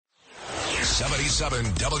77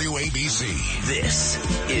 WABC. This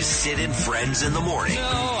is Sid and Friends in the Morning. So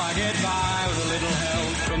I get by with a little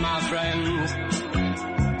help from my friends.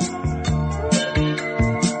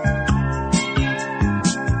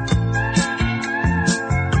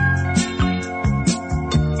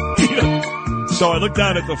 So I looked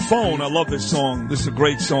down at the phone. I love this song. This is a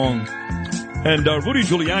great song. And Rudy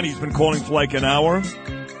Giuliani's been calling for like an hour.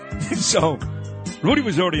 So Rudy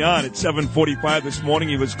was already on at 7:45 this morning.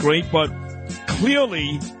 He was great, but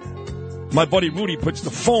clearly my buddy Rudy puts the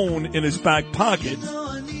phone in his back pocket,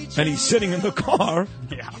 and he's sitting in the car,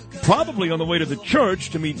 probably on the way to the church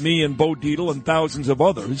to meet me and Bo Dietl and thousands of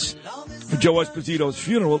others for Joe Esposito's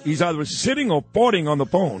funeral. He's either sitting or farting on the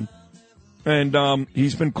phone, and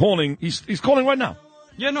he's been calling. He's calling right now.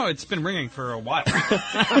 Yeah, no, it's been ringing for a while.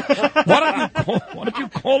 Why don't you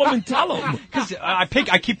call him and tell him? Because I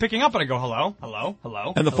keep picking up and I go, hello, hello,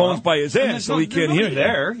 hello. And the phone's by his ass, so he can't hear you.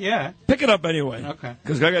 There, yeah. Pick it up anyway. Okay.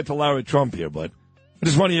 Because I got to Lara Trump here, but I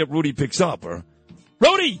just want to hear if Rudy picks up. Or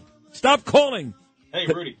Rudy, stop calling. Hey,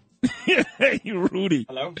 Rudy. Hey, Rudy.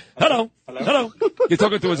 Hello? Hello. Hello. You're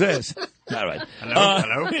talking to his ass. All right.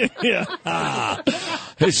 Hello? Yeah.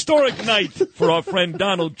 Historic night for our friend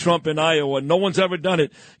Donald Trump in Iowa. No one's ever done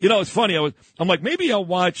it. You know, it's funny. I'm like, maybe I'll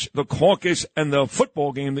watch the caucus and the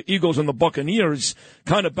football game, the Eagles and the Buccaneers,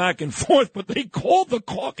 kind of back and forth. But they called the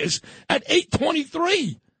caucus at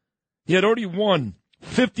 8:23. He had already won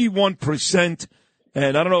 51%.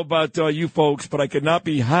 And I don't know about you folks, but I could not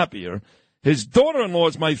be happier. His daughter-in-law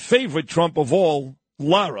is my favorite Trump of all,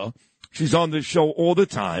 Lara. She's on this show all the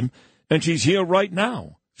time, and she's here right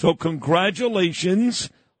now. So congratulations,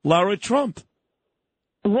 Lara Trump.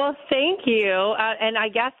 Well, thank you. And I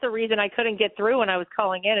guess the reason I couldn't get through when I was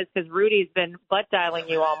calling in is because Rudy's been butt dialing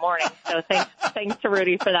you all morning. So thanks to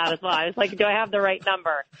Rudy for that as well. I was like, do I have the right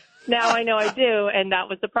number? Now I know I do, and that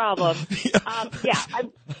was the problem.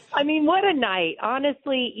 I mean, what a night.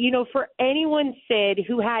 Honestly, you know, for anyone, Sid,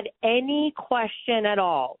 who had any question at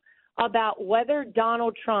all about whether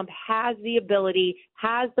Donald Trump has the ability,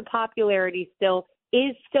 has the popularity still,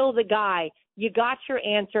 is still the guy, you got your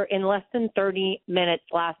answer in less than 30 minutes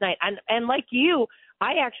last night. And like you,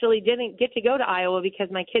 I actually didn't get to go to Iowa because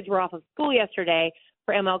my kids were off of school yesterday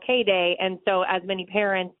for MLK Day, and so as many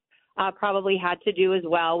parents probably had to do as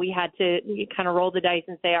well. We had to kind of roll the dice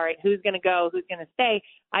and say, all right, who's going to go, who's going to stay?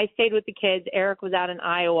 I stayed with the kids. Eric was out in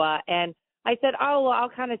Iowa, and I said, oh, well, I'll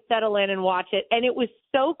kind of settle in and watch it. And it was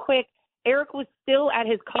so quick. Eric was still at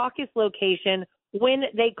his caucus location when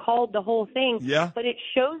they called the whole thing. Yeah. But it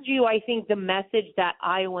shows you, I think, the message that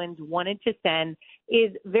Iowans wanted to send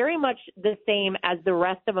is very much the same as the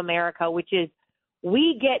rest of America, which is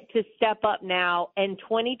we get to step up now, and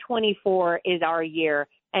 2024 is our year.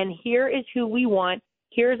 And here is who we want.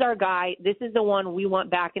 Here's our guy. This is the one we want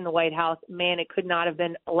back in the White House. Man, it could not have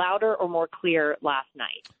been louder or more clear last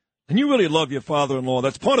night. And you really love your father-in-law.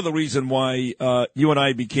 That's part of the reason why you and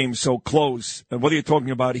I became so close. And whether you're talking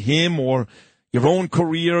about him or your own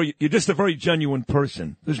career, you're just a very genuine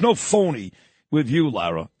person. There's no phony with you,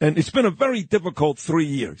 Lara. And it's been a very difficult 3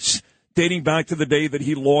 years, dating back to the day that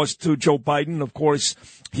he lost to Joe Biden. Of course,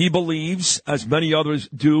 he believes, as many others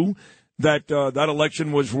do, that that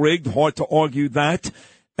election was rigged. Hard to argue that.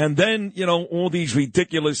 And then, you know, all these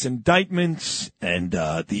ridiculous indictments and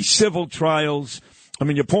these civil trials. I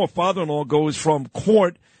mean, your poor father-in-law goes from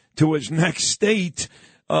court to his next state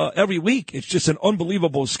every week. It's just an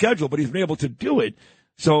unbelievable schedule, but he's been able to do it.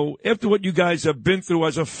 So after what you guys have been through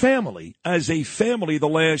as a family the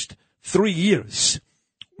last 3 years,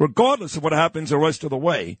 regardless of what happens the rest of the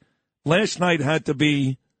way, last night had to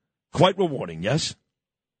be quite rewarding, yes?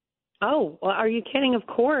 Oh, well, are you kidding? Of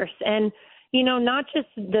course. And, you know, not just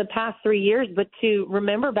the past 3 years, but to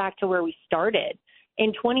remember back to where we started.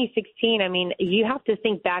 In 2016, I mean, you have to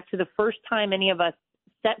think back to the first time any of us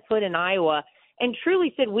set foot in Iowa and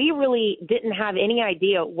truly said we really didn't have any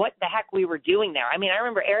idea what the heck we were doing there. I mean, I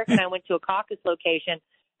remember Eric and I went to a caucus location,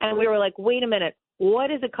 and we were like, wait a minute, what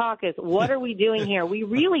is a caucus? What are we doing here? We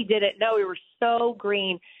really didn't know. We were so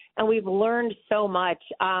green, and we've learned so much.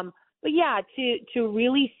 But, yeah, to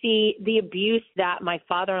really see the abuse that my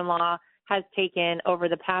father-in-law has taken over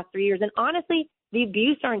the past 3 years, and honestly, the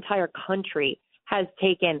abuse our entire country has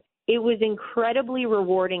taken, it was incredibly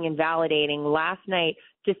rewarding and validating last night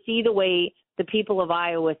to see the way the people of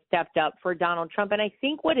Iowa stepped up for Donald Trump. And I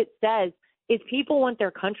think what it says is people want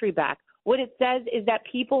their country back. What it says is that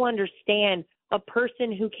people understand a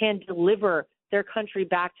person who can deliver their country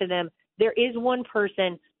back to them. There is one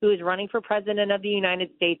person who is running for president of the United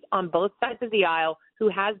States on both sides of the aisle who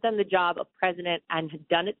has done the job of president and has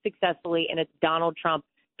done it successfully, and it's Donald Trump.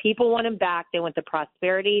 People want him back. They want the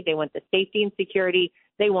prosperity. They want the safety and security.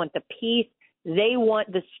 They want the peace. They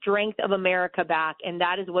want the strength of America back, and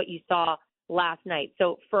that is what you saw last night.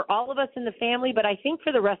 So for all of us in the family, but I think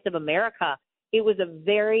for the rest of America, it was a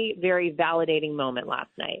very, very validating moment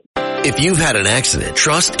last night. If you've had an accident,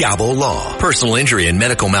 trust Gabo Law. Personal injury and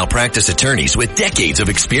medical malpractice attorneys with decades of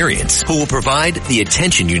experience who will provide the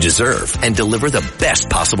attention you deserve and deliver the best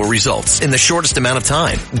possible results in the shortest amount of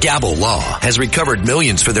time. Gabo Law has recovered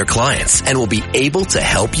millions for their clients and will be able to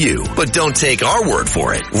help you. But don't take our word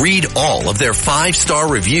for it. Read all of their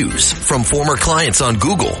 5-star reviews from former clients on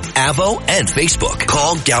Google, Avo, and Facebook.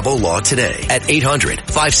 Call Gabo Law today at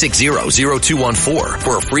 800-560-0214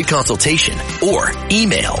 for a free consultation or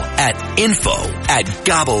email at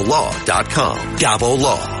info@gabolaw.com. Gabo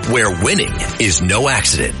Law, where winning is no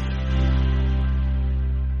accident.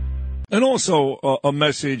 And also a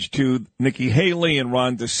message to Nikki Haley and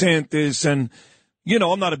Ron DeSantis. And, you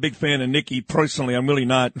know, I'm not a big fan of Nikki personally. I'm really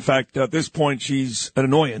not. In fact, at this point, she's an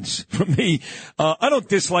annoyance for me. I don't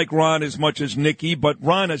dislike Ron as much as Nikki, but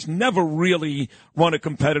Ron has never really run a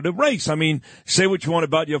competitive race. I mean, say what you want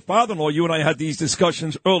about your father-in-law. You and I had these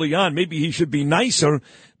discussions early on. Maybe he should be nicer.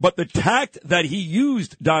 But the tact that he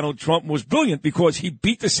used, Donald Trump, was brilliant because he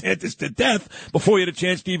beat DeSantis to death before he had a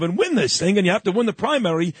chance to even win this thing. And you have to win the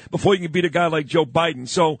primary before you can beat a guy like Joe Biden.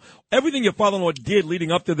 So everything your father-in-law did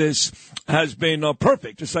leading up to this has been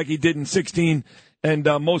perfect, just like he did in 16 and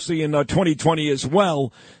mostly in 2020 as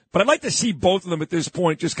well. But I'd like to see both of them at this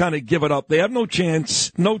point just kind of give it up. They have no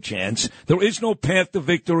chance, no chance. There is no path to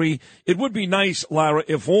victory. It would be nice, Lara,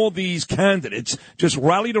 if all these candidates just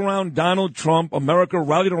rallied around Donald Trump, America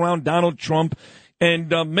rallied around Donald Trump, and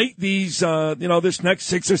make these, this next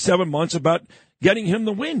 6 or 7 months about getting him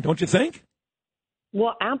the win, don't you think?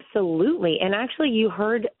 Well, absolutely. And actually, you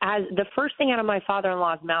heard as the first thing out of my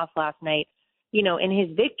father-in-law's mouth last night, you know, in his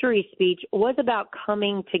victory speech was about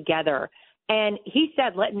coming together. And he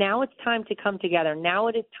said, now it's time to come together. Now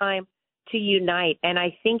it is time to unite. And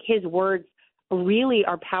I think his words really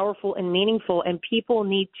are powerful and meaningful, and people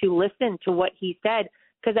need to listen to what he said,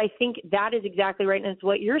 because I think that is exactly right. And it's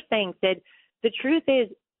what you're saying, Sid. The truth is,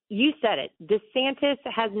 you said it. DeSantis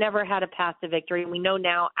has never had a path to victory. And we know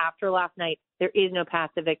now after last night, there is no path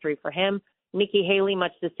to victory for him. Nikki Haley,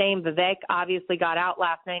 much the same. Vivek obviously got out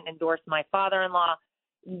last night and endorsed my father-in-law.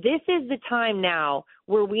 This is the time now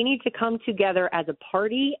where we need to come together as a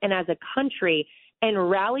party and as a country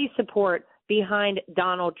and rally support behind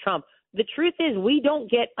Donald Trump. The truth is, we don't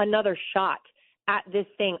get another shot at this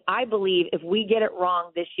thing, I believe, if we get it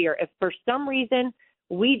wrong this year. If for some reason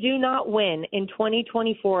we do not win in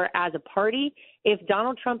 2024 as a party, if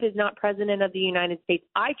Donald Trump is not president of the United States,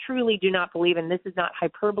 I truly do not believe, and this is not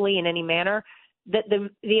hyperbole in any manner, that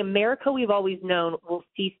the America we've always known will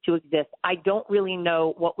cease to exist. I don't really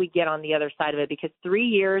know what we get on the other side of it, because 3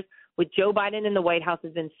 years with Joe Biden in the White House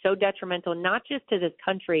has been so detrimental, not just to this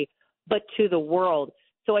country, but to the world.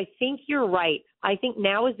 So I think you're right. I think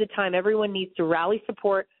now is the time everyone needs to rally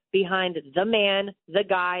support behind the man, the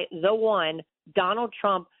guy, the one, Donald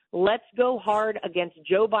Trump. Let's go hard against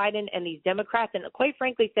Joe Biden and these Democrats. And quite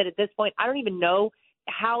frankly, said at this point, I don't even know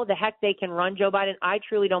how the heck they can run Joe Biden. I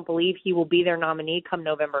truly don't believe he will be their nominee come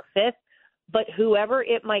November 5th. But whoever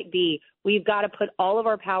it might be, we've got to put all of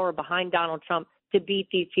our power behind Donald Trump to beat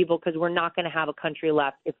these people, because we're not going to have a country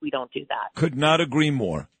left if we don't do that. Could not agree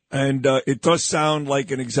more. And it does sound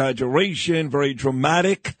like an exaggeration, very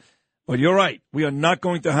dramatic. But you're right. We are not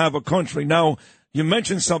going to have a country. Now, you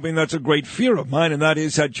mentioned something that's a great fear of mine, and that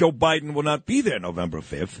is that Joe Biden will not be there November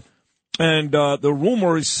 5th. And the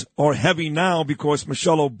rumors are heavy now because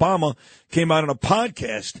Michelle Obama came out on a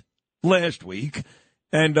podcast last week,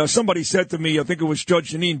 and somebody said to me, I think it was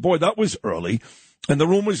Judge Janine, boy, that was early. And the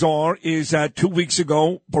rumors is that 2 weeks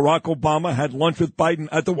ago, Barack Obama had lunch with Biden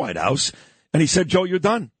at the White House, and he said, Joe, you're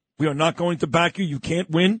done. We are not going to back you. You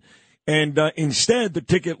can't win. And instead, the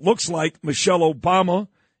ticket looks like Michelle Obama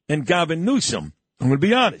and Gavin Newsom. I'm going to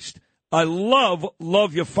be honest. I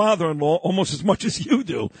love your father-in-law almost as much as you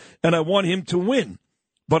do, and I want him to win.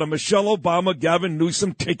 But a Michelle Obama, Gavin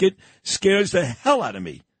Newsom ticket scares the hell out of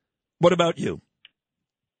me. What about you?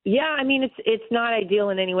 Yeah, I mean, it's not ideal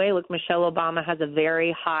in any way. Look, Michelle Obama has a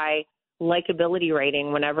very high likability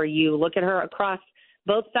rating whenever you look at her across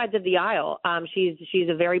both sides of the aisle. She's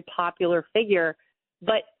a very popular figure.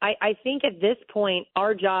 But I think at this point,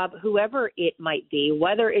 our job, whoever it might be,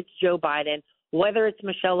 whether it's Joe Biden, whether it's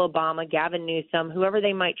Michelle Obama, Gavin Newsom, whoever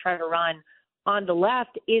they might try to run on the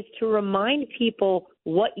left, is to remind people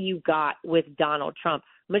what you got with Donald Trump.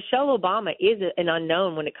 Michelle Obama is an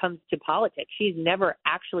unknown when it comes to politics. She's never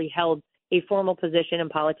actually held a formal position in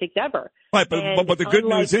politics ever. Right, but the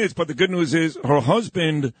good news is her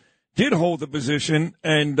husband did hold the position,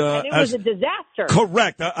 and it was a disaster.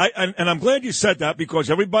 Correct. And I'm glad you said that because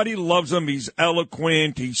everybody loves him. He's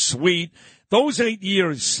eloquent. He's sweet. Those 8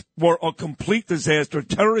 years were a complete disaster.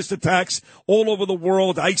 Terrorist attacks all over the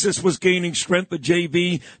world. ISIS was gaining strength. The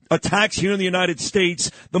JV attacks here in the United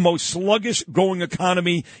States, the most sluggish growing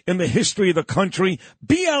economy in the history of the country.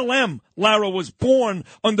 BLM, Lara, was born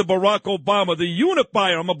under Barack Obama. The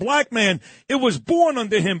Unifier, I'm a black man. It was born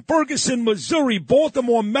under him. Ferguson, Missouri,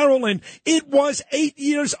 Baltimore, Maryland. It was 8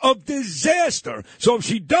 years of disaster. So if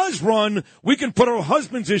she does run, we can put her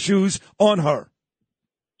husband's issues on her.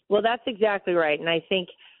 Well, that's exactly right. And I think,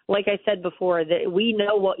 like I said before, that we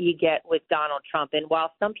know what you get with Donald Trump. And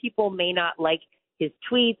while some people may not like his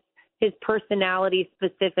tweets, his personality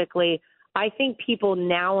specifically, I think people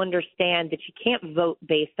now understand that you can't vote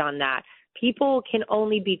based on that. People can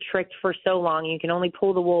only be tricked for so long. You can only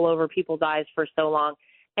pull the wool over people's eyes for so long.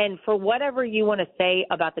 And for whatever you want to say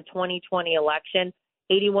about the 2020 election,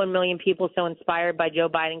 81 million people so inspired by Joe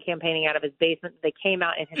Biden campaigning out of his basement that they came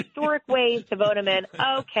out in historic ways to vote him in.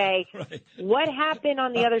 Okay. Right. What happened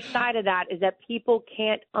on the other side of that is that people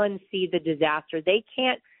can't unsee the disaster. They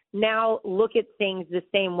can't now look at things the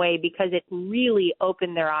same way because it really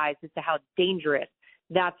opened their eyes as to how dangerous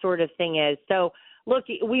that sort of thing is. So, look,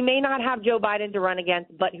 we may not have Joe Biden to run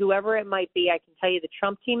against, but whoever it might be, I can tell you the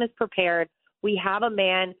Trump team is prepared. We have a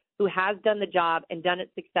man who has done the job and done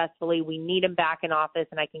it successfully. We need him back in office,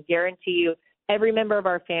 and I can guarantee you every member of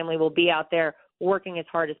our family will be out there working as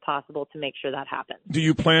hard as possible to make sure that happens. Do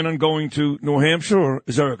you plan on going to New Hampshire, or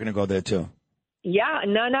is Eric going to go there too? Yeah,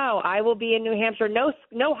 no. I will be in New Hampshire.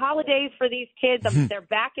 No holidays for these kids. They're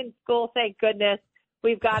back in school, thank goodness.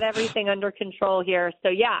 We've got everything under control here. So,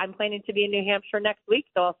 yeah, I'm planning to be in New Hampshire next week,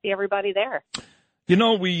 so I'll see everybody there. You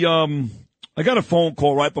know, I got a phone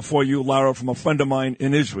call right before you, Lara, from a friend of mine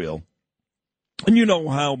in Israel. And you know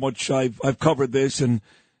how much I've covered this and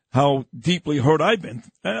how deeply hurt I've been.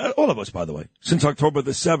 All of us, by the way, since October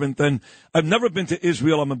the 7th. And I've never been to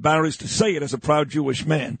Israel. I'm embarrassed to say it as a proud Jewish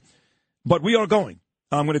man. But we are going.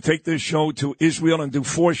 I'm going to take this show to Israel and do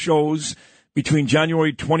 4 shows between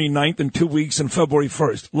January 29th and 2 weeks and February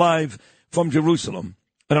 1st, live from Jerusalem.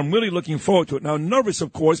 And I'm really looking forward to it. Now, I'm nervous,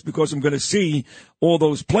 of course, because I'm going to see all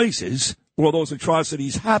those places where those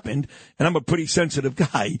atrocities happened, and I'm a pretty sensitive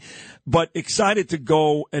guy, but excited to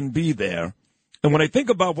go and be there. And when I think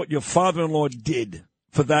about what your father-in-law did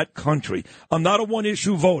for that country, I'm not a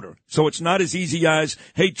one-issue voter, so it's not as easy as,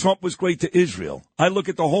 hey, Trump was great to Israel. I look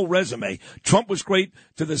at the whole resume. Trump was great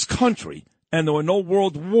to this country, and there were no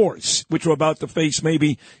world wars, which we're about to face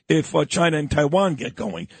maybe if China and Taiwan get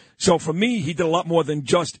going. So for me, he did a lot more than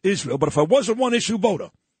just Israel. But if I was a one-issue voter,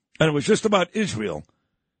 and it was just about Israel,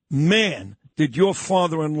 man, did your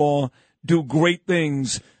father-in-law do great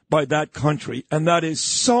things by that country. And that is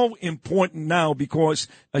so important now because,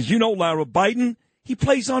 as you know, Lara, Biden, he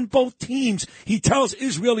plays on both teams. He tells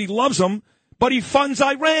Israel he loves them, but he funds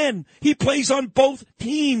Iran. He plays on both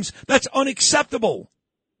teams. That's unacceptable.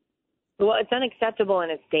 Well, it's unacceptable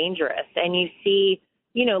and it's dangerous. And you see,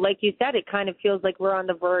 you know, like you said, it kind of feels like we're on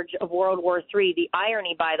the verge of World War III. The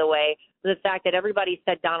irony, by the way, the fact that everybody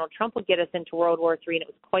said Donald Trump would get us into World War III, and it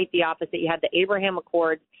was quite the opposite. You had the Abraham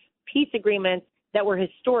Accords, peace agreements that were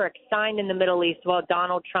historic, signed in the Middle East while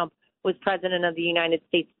Donald Trump was president of the United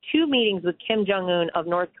States. 2 meetings with Kim Jong-un of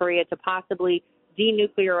North Korea to possibly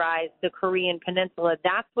denuclearize the Korean Peninsula.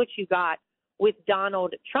 That's what you got with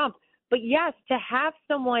Donald Trump. But yes, to have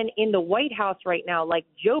someone in the White House right now like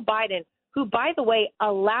Joe Biden, who, by the way,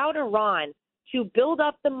 allowed Iran to build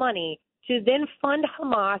up the money to then fund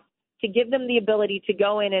Hamas, to give them the ability to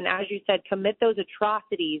go in and, as you said, commit those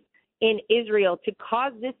atrocities in Israel, to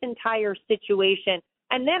cause this entire situation.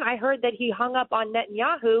 And then I heard that he hung up on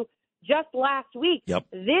Netanyahu just last week. Yep.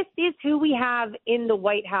 This is who we have in the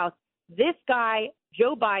White House. This guy,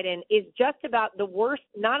 Joe Biden, is just about the worst,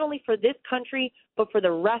 not only for this country, but for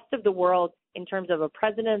the rest of the world in terms of a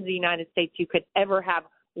president of the United States you could ever have.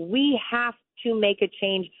 We have to make a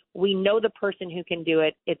change. We know the person who can do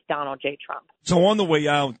it. It's Donald J. Trump. So on the way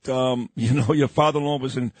out, your father-in-law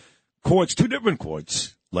was in courts, 2 different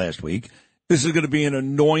courts last week. This is going to be an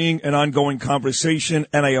annoying and ongoing conversation,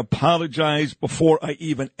 and I apologize before I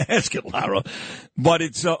even ask it, Lara, but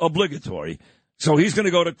it's obligatory. So he's going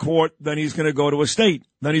to go to court, then he's going to go to a state,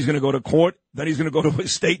 then he's going to go to court, then he's going to go to a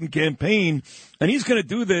state and campaign, and he's going to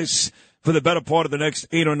do this for the better part of the next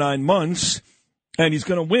 8 or 9 months, and he's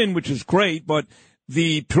going to win, which is great, but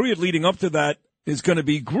the period leading up to that is going to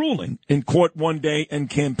be grueling in court one day and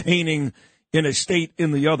campaigning in a state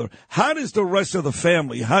in the other. How does the rest of the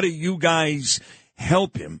family, how do you guys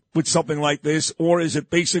help him with something like this? Or is it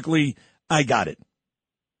basically, I got it?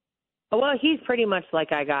 Well, he's pretty much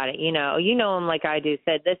like I got it. You know him like I do.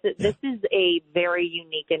 Said this is a very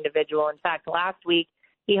unique individual. In fact, last week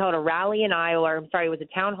he held a rally in Iowa. It was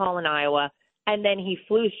a town hall in Iowa, and then he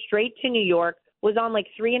flew straight to New York. Was on like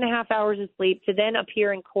 3.5 hours of sleep to then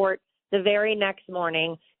appear in court the very next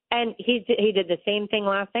morning. And he did the same thing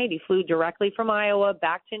last night. He flew directly from Iowa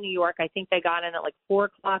back to New York. I think they got in at like 4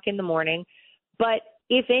 o'clock in the morning. But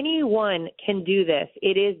if anyone can do this,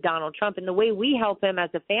 it is Donald Trump. And the way we help him as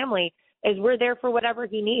a family is we're there for whatever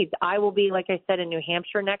he needs. I will be, like I said, in New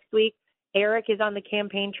Hampshire next week. Eric is on the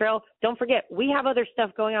campaign trail. Don't forget, we have other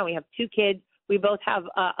stuff going on. We have 2 kids. We both have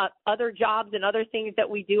other jobs and other things that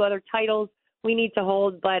we do, other titles we need to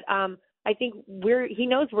hold. But I think he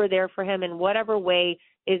knows we're there for him in whatever way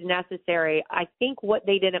is necessary. I think what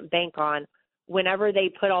they didn't bank on whenever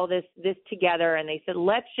they put all this together and they said,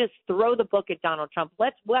 let's just throw the book at Donald Trump.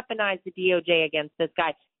 Let's weaponize the DOJ against this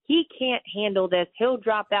guy. He can't handle this. He'll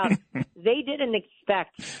drop out. They didn't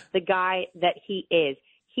expect the guy that he is.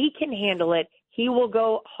 He can handle it. He will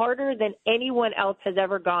go harder than anyone else has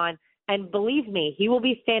ever gone. And believe me, he will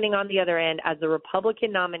be standing on the other end as the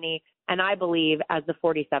Republican nominee, and I believe as the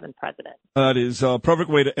 47th president. That is a perfect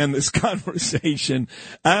way to end this conversation.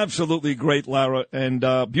 Absolutely great, Lara, and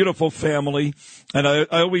beautiful family. And I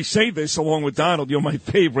always say this along with Donald, you're my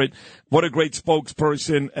favorite. What a great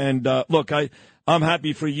spokesperson. And look, I'm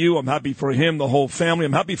happy for you. I'm happy for him, the whole family.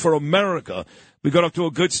 I'm happy for America. We got off to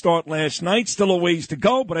a good start last night. Still a ways to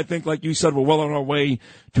go, but I think, like you said, we're well on our way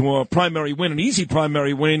to a primary win, an easy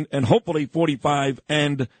primary win, and hopefully 45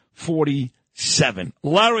 and 47.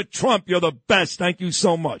 Lara Trump, you're the best. Thank you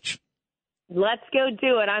so much. Let's go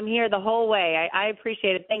do it. I'm here the whole way. I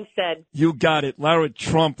appreciate it. Thanks, Ted. You got it. Lara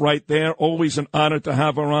Trump right there. Always an honor to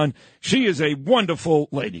have her on. She is a wonderful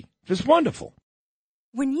lady. Just wonderful.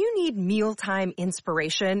 When you need mealtime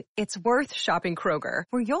inspiration, it's worth shopping Kroger,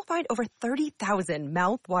 where you'll find over 30,000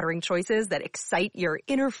 mouth-watering choices that excite your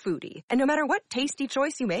inner foodie. And no matter what tasty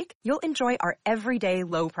choice you make, you'll enjoy our everyday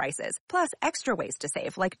low prices, plus extra ways to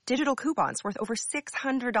save, like digital coupons worth over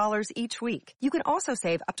 $600 each week. You can also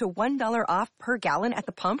save up to $1 off per gallon at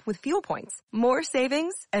the pump with fuel points. More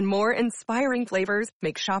savings and more inspiring flavors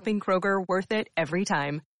make shopping Kroger worth it every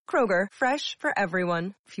time. Kroger, fresh for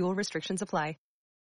everyone. Fuel restrictions apply.